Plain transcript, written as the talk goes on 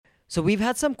So we've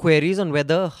had some queries on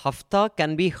whether Hafta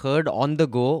can be heard on the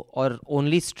go or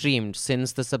only streamed,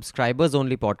 since the subscribers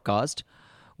only podcast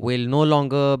will no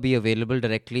longer be available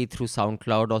directly through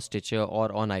SoundCloud or Stitcher or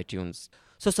on iTunes.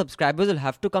 So subscribers will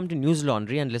have to come to News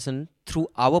Laundry and listen through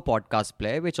our podcast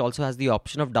player, which also has the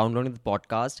option of downloading the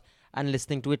podcast and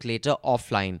listening to it later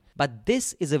offline. But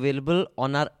this is available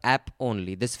on our app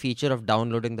only, this feature of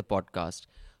downloading the podcast.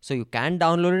 So you can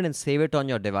download it and save it on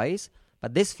your device,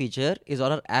 but this feature is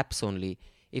on our apps only.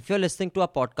 If you're listening to our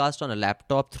podcast on a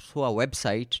laptop through our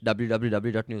website,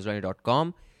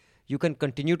 www.newslaundry.com, you can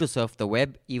continue to surf the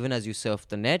web even as you surf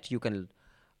the net. You can,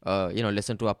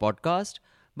 listen to our podcast,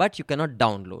 but you cannot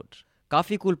download.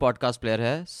 Kafi cool podcast player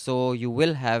hai, so you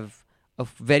will have a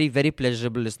very, very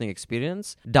pleasurable listening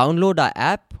experience. Download our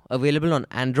app, available on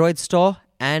Android Store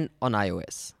and on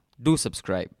iOS. Do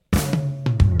subscribe.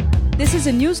 This is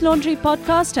a News Laundry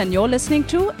podcast and you're listening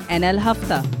to NL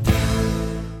Hafta.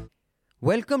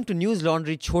 Welcome to News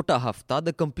Laundry Chota Hafta.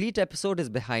 The complete episode is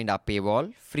behind our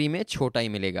paywall. Free में छोटा ही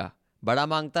मिलेगा. बड़ा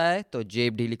मांगता है तो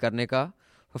जेब ढीली करने का.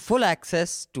 For full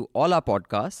access to all our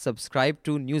podcasts, subscribe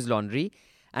to News Laundry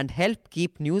and help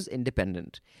keep news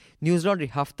independent. News Laundry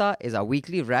Hafta is our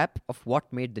weekly wrap of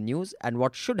what made the news and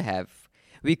what should have.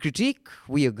 We critique,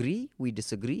 we agree, we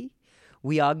disagree,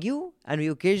 we argue, and we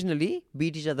occasionally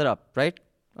beat each other up. Right,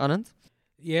 Anand?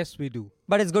 Yes, we do.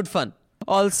 But it's good fun.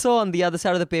 Also, on the other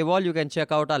side of the paywall, you can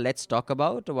check out our Let's Talk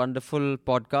About, a wonderful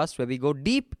podcast where we go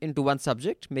deep into one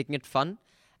subject, making it fun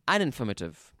and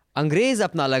informative. Angrez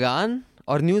apna lagan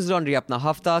or News Laundry apna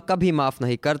hafta kabhi maaf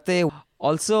nahi karte.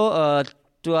 Also,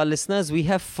 to our listeners, we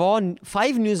have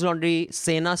 5 News Laundry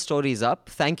Sena stories up.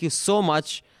 Thank you so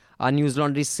much, our News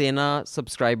Laundry Sena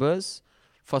subscribers,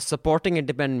 for supporting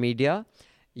independent media.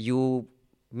 You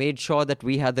made sure that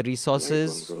we had the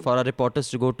resources for our reporters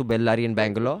to go to Bellary and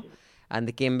Bangalore. And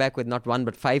they came back with not 1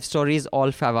 but 5 stories.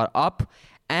 All 5 are up.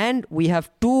 And we have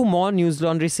 2 more News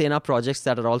Laundry Sena projects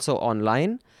that are also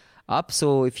online up.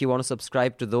 So if you want to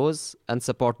subscribe to those and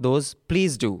support those,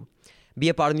 please do. Be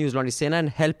a part of News Laundry Sena and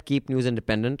help keep news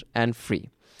independent and free.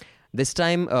 This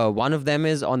time, one of them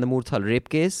is on the Murthal rape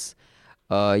case.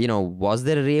 Was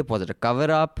there a rape? Was it a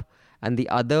cover-up? And the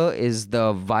other is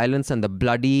the violence and the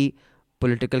bloody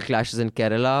political clashes in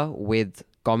Kerala with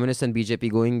Communists and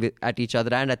BJP going at each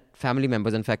other and at family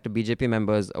members. In fact, a BJP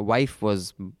member's wife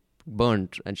was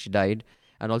burnt and she died.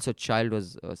 And also a child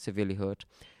was severely hurt.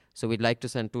 So we'd like to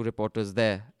send 2 reporters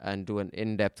there and do an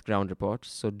in-depth ground report.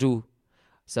 So do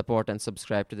support and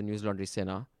subscribe to the News Laundry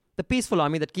Sena, the peaceful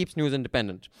army that keeps news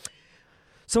independent.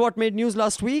 So what made news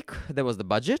last week? There was the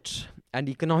budget, and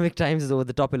Economic Times is over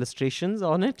the top illustrations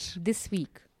on it. This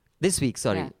week.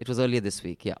 Yeah. It was earlier this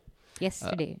week, yeah.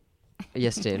 Yesterday.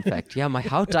 Yesterday, in fact. Yeah,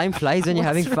 how time flies when you're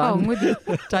having fun. What's wrong with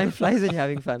you? Time flies when you're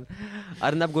having fun.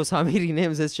 Arnab Goswami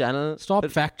renames his channel. Stop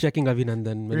fact-checking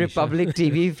Abhinandan. Manisha. Republic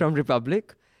TV from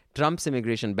Republic. Trump's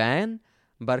immigration ban.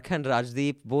 Barkha and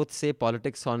Rajdeep both say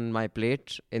politics on my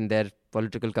plate in their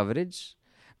political coverage.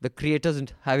 The creators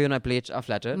have you on my plate are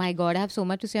flattered. My God, I have so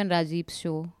much to say on Rajdeep's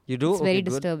show. You do? It's very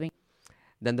disturbing.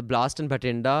 Then the blast in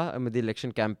Bhatinda amid the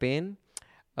election campaign.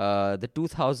 The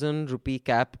 2,000 rupee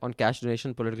cap on cash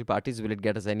donation political parties, will it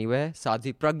get us anywhere?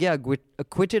 Sadhvi Pragya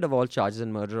acquitted of all charges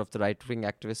in murder of the right-wing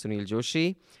activist Sunil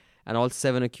Joshi. And all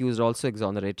 7 accused also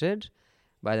exonerated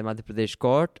by the Madhya Pradesh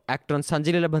court. Actor on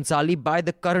Sanjay Leela Bhansali by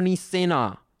the Karni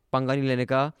Sena. Pangani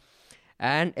Leneka.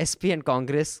 And SP and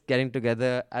Congress getting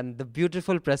together. And the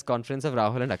beautiful press conference of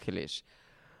Rahul and Akhilesh.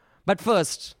 But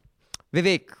first,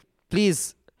 Vivek,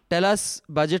 please tell us,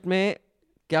 budget में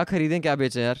क्या खरीदें क्या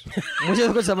बेचें यार मुझे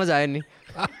तो कुछ समझ आया नहीं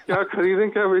क्या खरीदें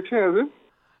क्या बेचें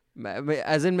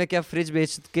as in मैं क्या फ्रिज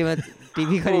बेच के मैं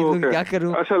टीवी खरीदूं क्या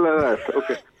करूं अच्छा लगा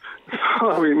okay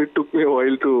I mean it took me a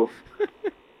while to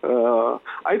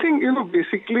I think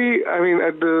basically I mean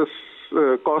at the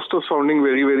cost of sounding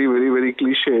very very very very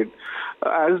cliched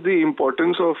as the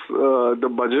importance of the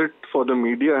budget for the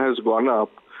media has gone up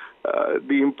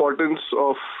the importance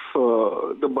of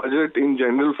the budget in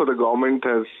general for the government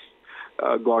has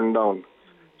gone down.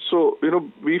 So,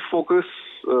 we focus,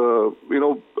 a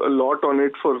lot on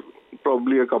it for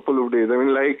probably a couple of days. I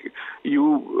mean, like you,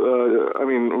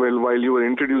 while you were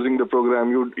introducing the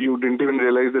program, you didn't even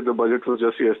realize that the budget was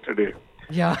just yesterday.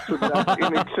 Yeah. So that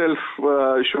in itself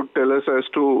should tell us as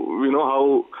to,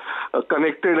 how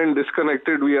connected and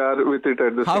disconnected we are with it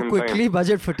at the same time. How quickly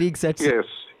budget fatigue sets in.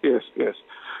 Yes.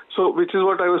 So, which is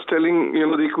what I was telling,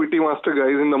 the Equity Master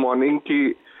guys in the morning,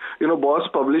 boss,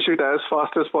 publish it as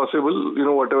fast as possible,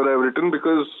 whatever I've written,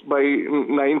 because by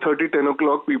 9:30, 10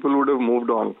 o'clock, people would have moved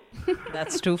on.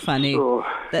 That's too funny.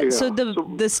 So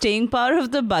the staying power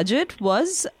of the budget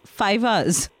was 5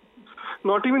 hours.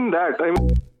 Not even that. I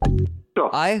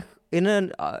mean, In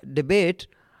a debate,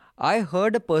 I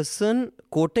heard a person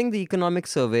quoting the economic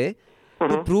survey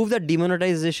to prove that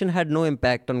demonetization had no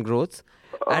impact on growth,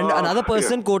 and another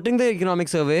person quoting the economic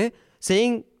survey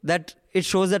saying that it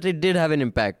shows that it did have an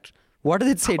impact. What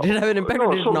does it say? Did it have an impact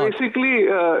or did it so not? basically,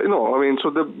 no. I mean, so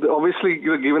obviously,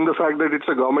 given the fact that it's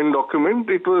a government document,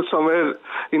 it was somewhere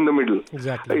in the middle.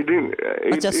 Exactly. It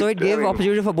didn't. So it gave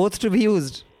opportunity for both to be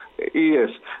used. Yes,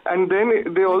 and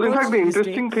then they also, in fact, the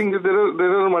interesting thing is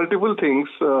there are multiple things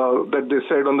that they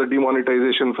said on the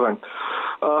demonetization front.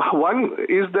 One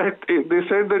is that they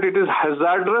said that it is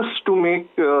hazardous to make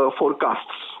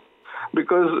forecasts,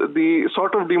 because the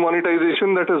sort of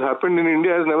demonetization that has happened in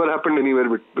India has never happened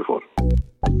anywhere before.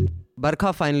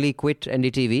 Barkha finally quit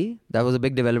NDTV. That was a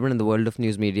big development in the world of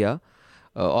news media,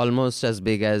 almost as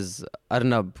big as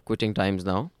Arnab quitting Times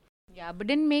Now. Yeah, but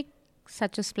didn't make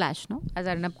such a splash, no? As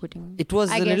Arnab quitting. It was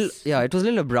it was a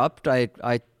little abrupt.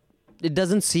 It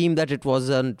doesn't seem that it was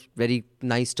on very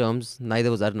nice terms. Neither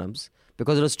was Arnab's,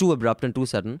 because it was too abrupt and too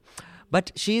sudden.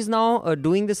 But she's now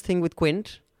doing this thing with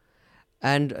Quint,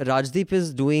 and Rajdeep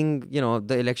is doing,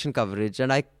 the election coverage.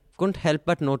 And I couldn't help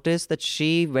but notice that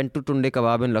she went to Tunde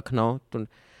Kebab in Lucknow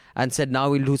and said, now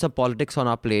we'll do some politics on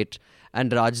our plate. And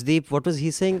Rajdeep, what was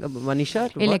he saying,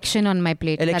 Manisha? Election on my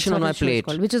plate. Election That's on what my the show is plate.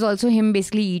 called, which is also him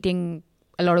basically eating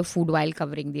a lot of food while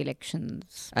covering the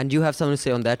elections. And you have something to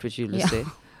say on that, which you'll just say.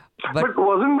 But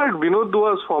wasn't that Vinod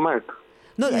Dua's format?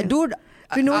 No, dude,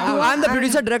 I'm the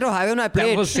producer director of Highway on My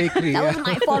Plate. That was sacred. That was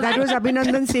my fault. That was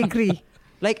Abhinandan Sekhri.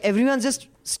 Like, everyone's just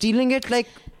stealing it like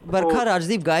Barkha,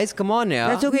 Rajdeep, guys, come on, yeah.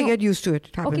 That's okay, get used to it.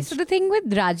 It happens. Okay, so the thing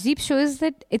with Rajdeep's show is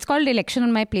that it's called Election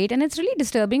on My Plate, and it's really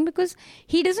disturbing because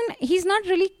he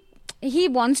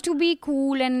wants to be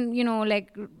cool and,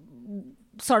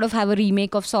 sort of have a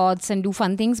remake of sorts and do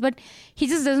fun things, but he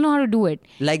just doesn't know how to do it.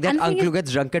 Like that And the thing uncle who is-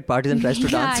 gets drunk at parties and tries to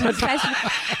Yeah, dance. and he tries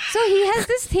to- So he has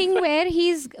this thing where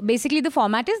he's basically, the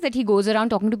format is that he goes around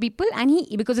talking to people, and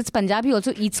because it's Punjab, he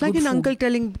also eats It's like good an food. uncle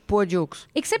telling poor jokes.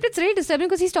 Except it's really disturbing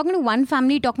because he's talking to one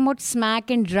family, talking about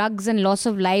smack and drugs and loss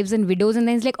of lives and widows, and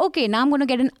then he's like, okay, now I'm going to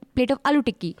get a plate of aloo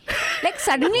tikki. Like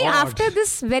suddenly after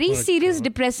this very serious,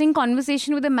 depressing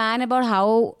conversation with a man about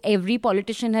how every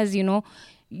politician has,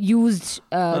 used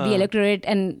the electorate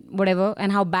and whatever,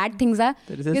 and how bad things are.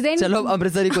 You then- Chalo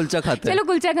Amritsari kulcha khate. Chalo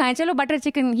kulcha khaye, chalo butter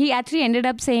chicken. He actually ended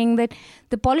up saying that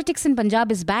the politics in Punjab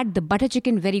is bad, the butter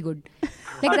chicken very good.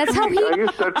 Like that's how he. I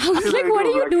guess that's I was still like, like what a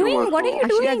are you black doing? humor What are you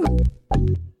Actually, I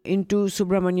doing? Into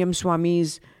Subramaniam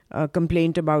Swami's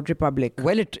complaint about Republic.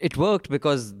 Well, it worked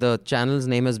because the channel's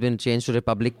name has been changed to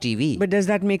Republic TV. But does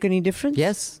that make any difference?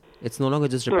 Yes, it's no longer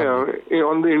just Republic. Yeah,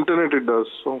 on the internet it does.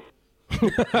 So.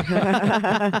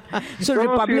 So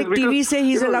No, Republic because, TV say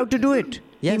he's allowed to do it.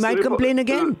 Yes. He might complain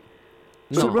again.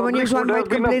 No. Subramaniam Swami might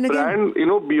complain again.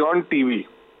 Brand, beyond TV.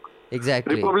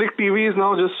 Exactly. Republic TV is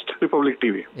now just Republic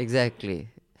TV. Exactly.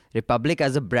 Republic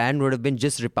as a brand would have been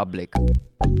just Republic.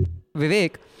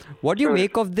 Vivek, what do you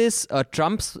make of this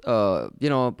Trump's,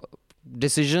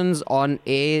 decisions on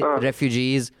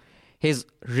refugees, his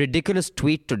ridiculous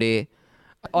tweet today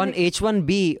on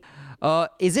H1B?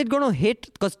 Is it going to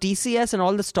hit? Because TCS and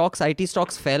all the stocks, IT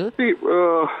stocks fell. See,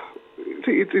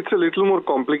 it's a little more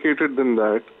complicated than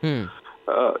that.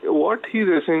 What he's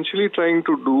essentially trying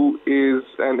to do is,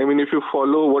 and I mean, if you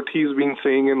follow what he's been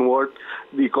saying and what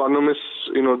the economists,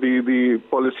 the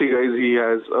policy guys he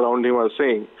has around him are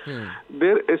saying,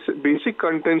 their basic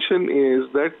contention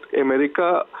is that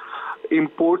America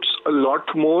imports a lot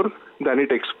more than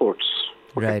it exports.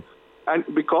 Right. And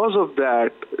because of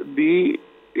that, the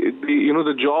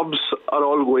jobs are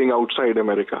all going outside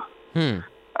America.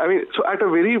 I mean, so at a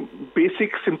very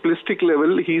basic, simplistic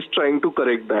level, he's trying to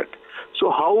correct that. So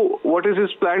what is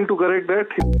his plan to correct that?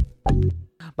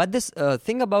 But this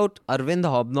thing about Arvind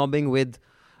hobnobbing with,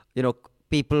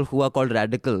 people who are called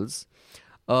radicals,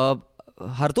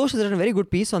 Hartosh has written a very good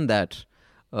piece on that,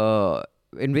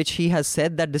 in which he has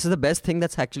said that this is the best thing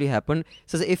that's actually happened. He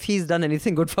says if he's done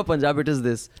anything good for Punjab, it is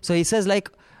this. So he says,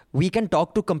 like, we can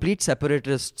talk to complete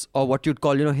separatists or what you'd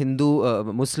call, Hindu,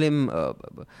 Muslim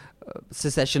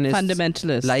secessionists.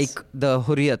 Fundamentalists. Like the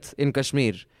Hurriyat in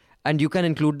Kashmir. And you can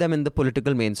include them in the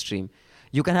political mainstream.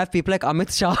 You can have people like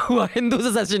Amit Shah who are Hindu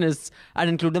secessionists and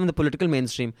include them in the political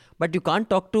mainstream. But you can't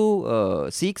talk to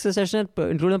Sikh secessionists,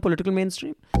 include them in the political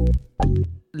mainstream.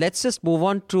 Let's just move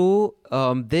on to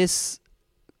this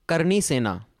Karni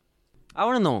Sena. I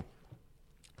want to know,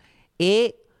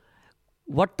 A,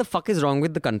 what the fuck is wrong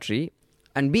with the country?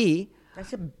 And B,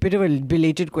 That's a bit of a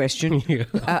belated question.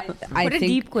 What a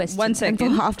deep question. One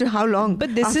second. After how long?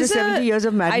 But this After is 70 years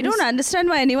of madness? I don't understand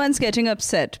why anyone's getting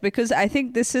upset, because I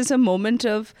think this is a moment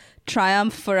of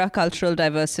triumph for our cultural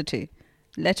diversity.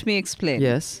 Let me explain.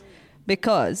 Yes.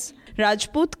 Because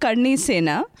Rajput Karni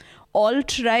Sena,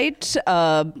 alt-right,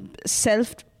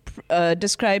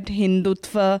 self-described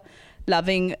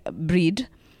Hindutva-loving breed,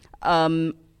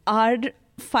 are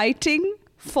fighting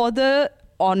for the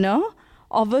honor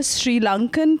of a Sri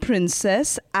Lankan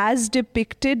princess as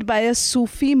depicted by a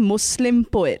Sufi Muslim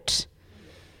poet.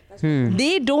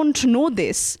 They don't know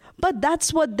this, but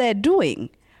that's what they're doing.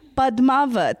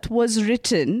 Padmavat was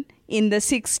written in the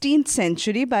 16th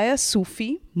century by a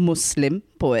Sufi Muslim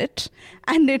poet,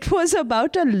 and it was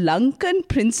about a Lankan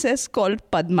princess called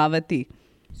Padmavati.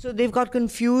 So they've got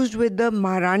confused with the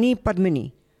Maharani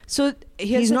Padmini. So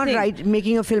here's He's the not thing.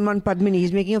 making a film on Padmini.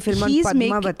 He's making a film on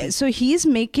Padmavati. So he's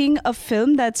making a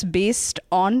film that's based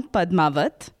on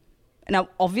Padmavat. Now,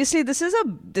 obviously, this is a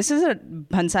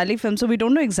Bhansali film, so we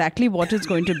don't know exactly what it's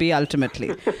going to be ultimately.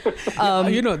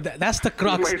 That's the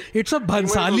crux. might- It's a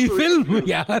Bhansali film.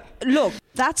 Yeah. Look,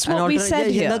 that's what we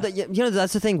said here.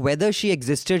 That's the thing. Whether she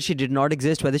existed, she did not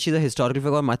exist. Whether she's a historical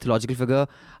figure or mythological figure,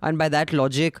 and by that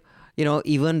logic,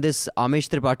 even this Amish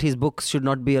Tripathi's books should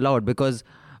not be allowed, because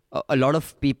a lot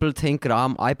of people think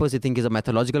Ram, I personally think, is a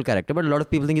mythological character, but a lot of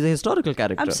people think he's a historical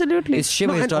character. Absolutely. Is Shiva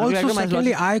No, and historical also, character?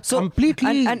 secondly, I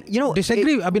completely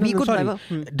disagree.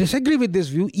 Disagree with this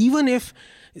view. Even if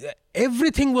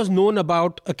everything was known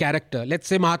about a character, let's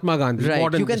say Mahatma Gandhi, Right.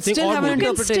 modern You can this thing, still or have an modern-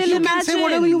 interpretation. still You can say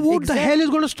whatever you want. The hell is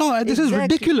going to stop? This is Exactly.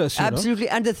 ridiculous. Absolutely.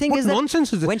 And the thing what is that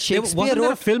nonsense is this? when Shakespeare Wasn't there a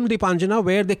wrote... film, Deepanjana,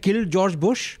 where they killed George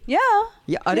Bush? Yeah.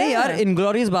 Yeah,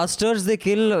 Inglourious Bastards, they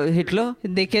kill Hitler.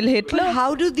 They kill Hitler. But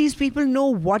how do these people know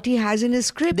what he has in his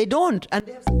script? They don't.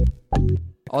 And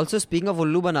also, speaking of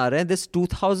Ullu Bana Rahe, this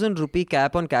 2,000 rupee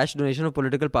cap on cash donation of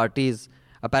political parties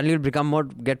apparently will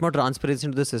get more transparency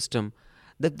into the system.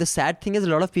 The sad thing is a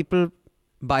lot of people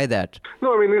buy that.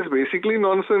 No, I mean, it's basically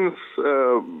nonsense.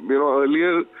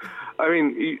 Earlier, I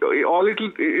mean, all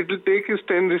it'll take is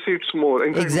 10 receipts more.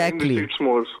 In fact, 9 Exactly. receipts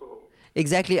more. So.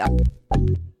 Exactly.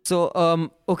 So,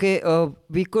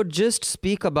 we could just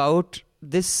speak about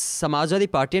this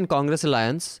Samajwadi Party and Congress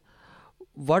alliance.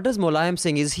 What is Mulayam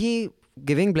Singh? Is he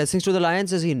giving blessings to the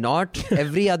alliance? Is he not?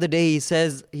 Every other day he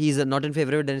says he's not in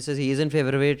favor of it, then he says he is in favor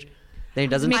of it. Then he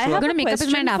doesn't I show have up. gonna a make up his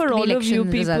question mind after for the all of you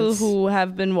election people results. who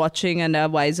have been watching and are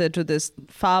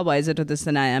far wiser to this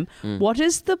than I am. What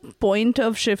is the point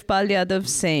of Shivpal Yadav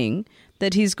saying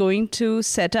that he's going to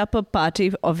set up a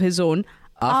party of his own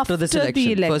After this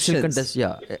election, the first he'll elections? contest.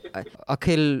 Yeah,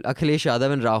 Akhilesh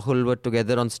Yadav and Rahul were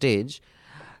together on stage.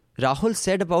 Rahul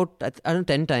said about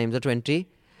 10 times or 20.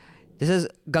 This is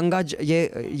Ganga.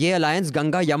 Ye alliance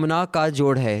Ganga Yamuna ka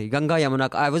jod hai. Ganga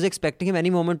Yamuna. I was expecting him any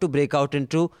moment to break out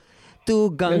into तू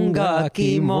गंगा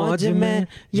की मौज में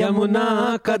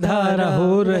यमुना का धारा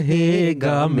हो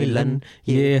रहेगा मिलन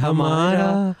ये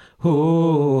हमारा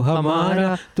हो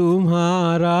हमारा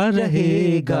तुम्हारा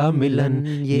रहेगा मिलन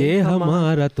ये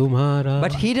हमारा तुम्हारा.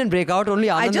 But he didn't break out. Only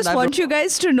I Anand just and want you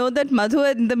guys to know that Madhu,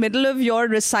 in the middle of your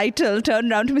recital,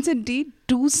 turned around to me and said, Dee,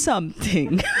 do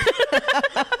something.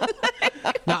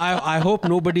 Now, I hope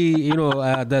nobody,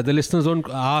 the listeners don't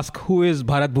ask who is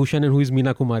Bharat Bhushan and who is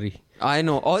Meena Kumari. I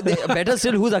know. Or better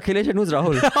still, who's Akhilesh and who's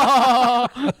Rahul?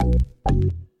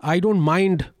 I don't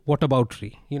mind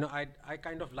whataboutry. I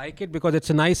kind of like it because it's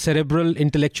a nice cerebral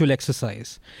intellectual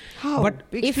exercise. How? But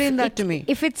Explain that to me.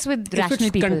 If it's with if rational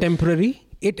it's people. contemporary,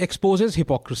 it exposes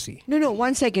hypocrisy. No,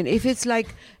 1 second. If it's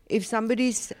like, if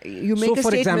somebody's, you make So, a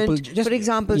for example, statement, for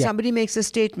example, somebody makes a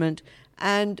statement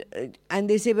and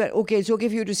they say, well, okay, it's okay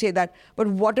for you to say that, but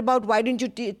what about, why didn't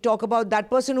you talk about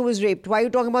that person who was raped? Why are you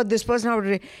talking about this person who was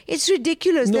raped? It's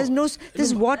ridiculous. No.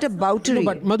 There's whataboutery. No,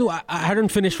 but Madhu, I hadn't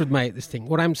finished with this thing.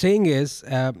 What I'm saying is,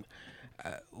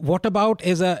 what about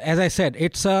is as I said,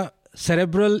 it's a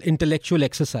cerebral intellectual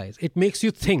exercise. It makes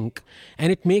you think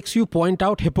and it makes you point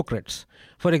out hypocrites.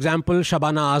 For example,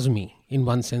 Shabana Azmi, in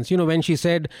one sense, when she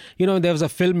said, there was a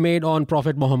film made on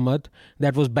Prophet Muhammad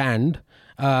that was banned.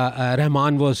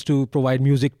 Rahman was to provide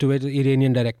music to it,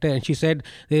 Iranian director, and she said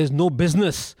there is no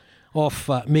business of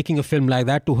making a film like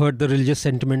that to hurt the religious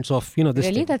sentiments of this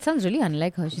Really? thing. That sounds really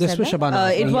unlike her. She This said was that? Shabana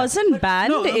Azmi. It wasn't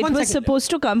banned. No, it one was second. supposed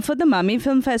to come for the Mummy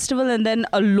Film Festival, and then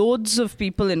loads of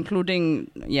people, including,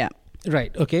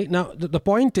 Right. Okay. Now, the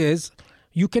point is,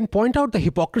 you can point out the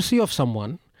hypocrisy of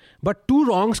someone, but two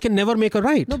wrongs can never make a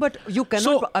right. No, but you cannot.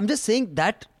 So- I'm just saying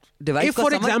that divide. If,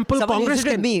 for example, Congress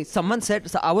insulted can- me, someone said,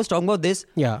 so I was talking about this.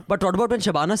 Yeah. But what about when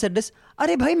Shabana said this?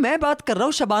 अरे भाई मैं बात कर रहा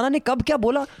हूँ, Shabana ने कब क्या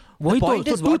बोला? वही The तो, point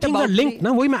so is, two what things are about linked. me?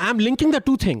 ना वही मैं I'm linking the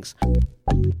two things.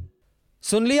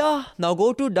 सुन लिया? Now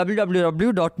go to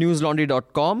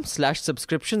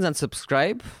www.newslaundry.com/subscriptions and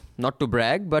subscribe. Not to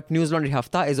brag, but News Laundry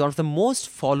Hafta is one of the most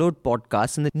followed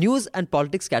podcasts in the news and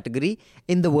politics category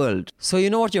in the world. So you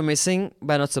know what you're missing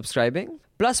by not subscribing?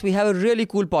 Plus, we have a really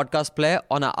cool podcast player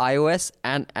on our iOS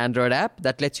and Android app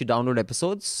that lets you download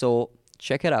episodes. So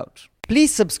check it out.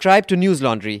 Please subscribe to News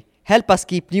Laundry. Help us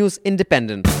keep news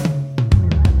independent.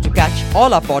 To catch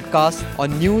all our podcasts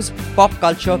on news, pop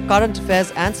culture, current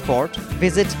affairs and sport,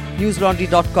 visit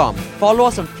newslaundry.com. Follow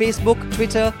us on Facebook,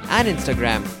 Twitter and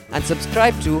Instagram and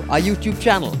subscribe to our YouTube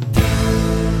channel.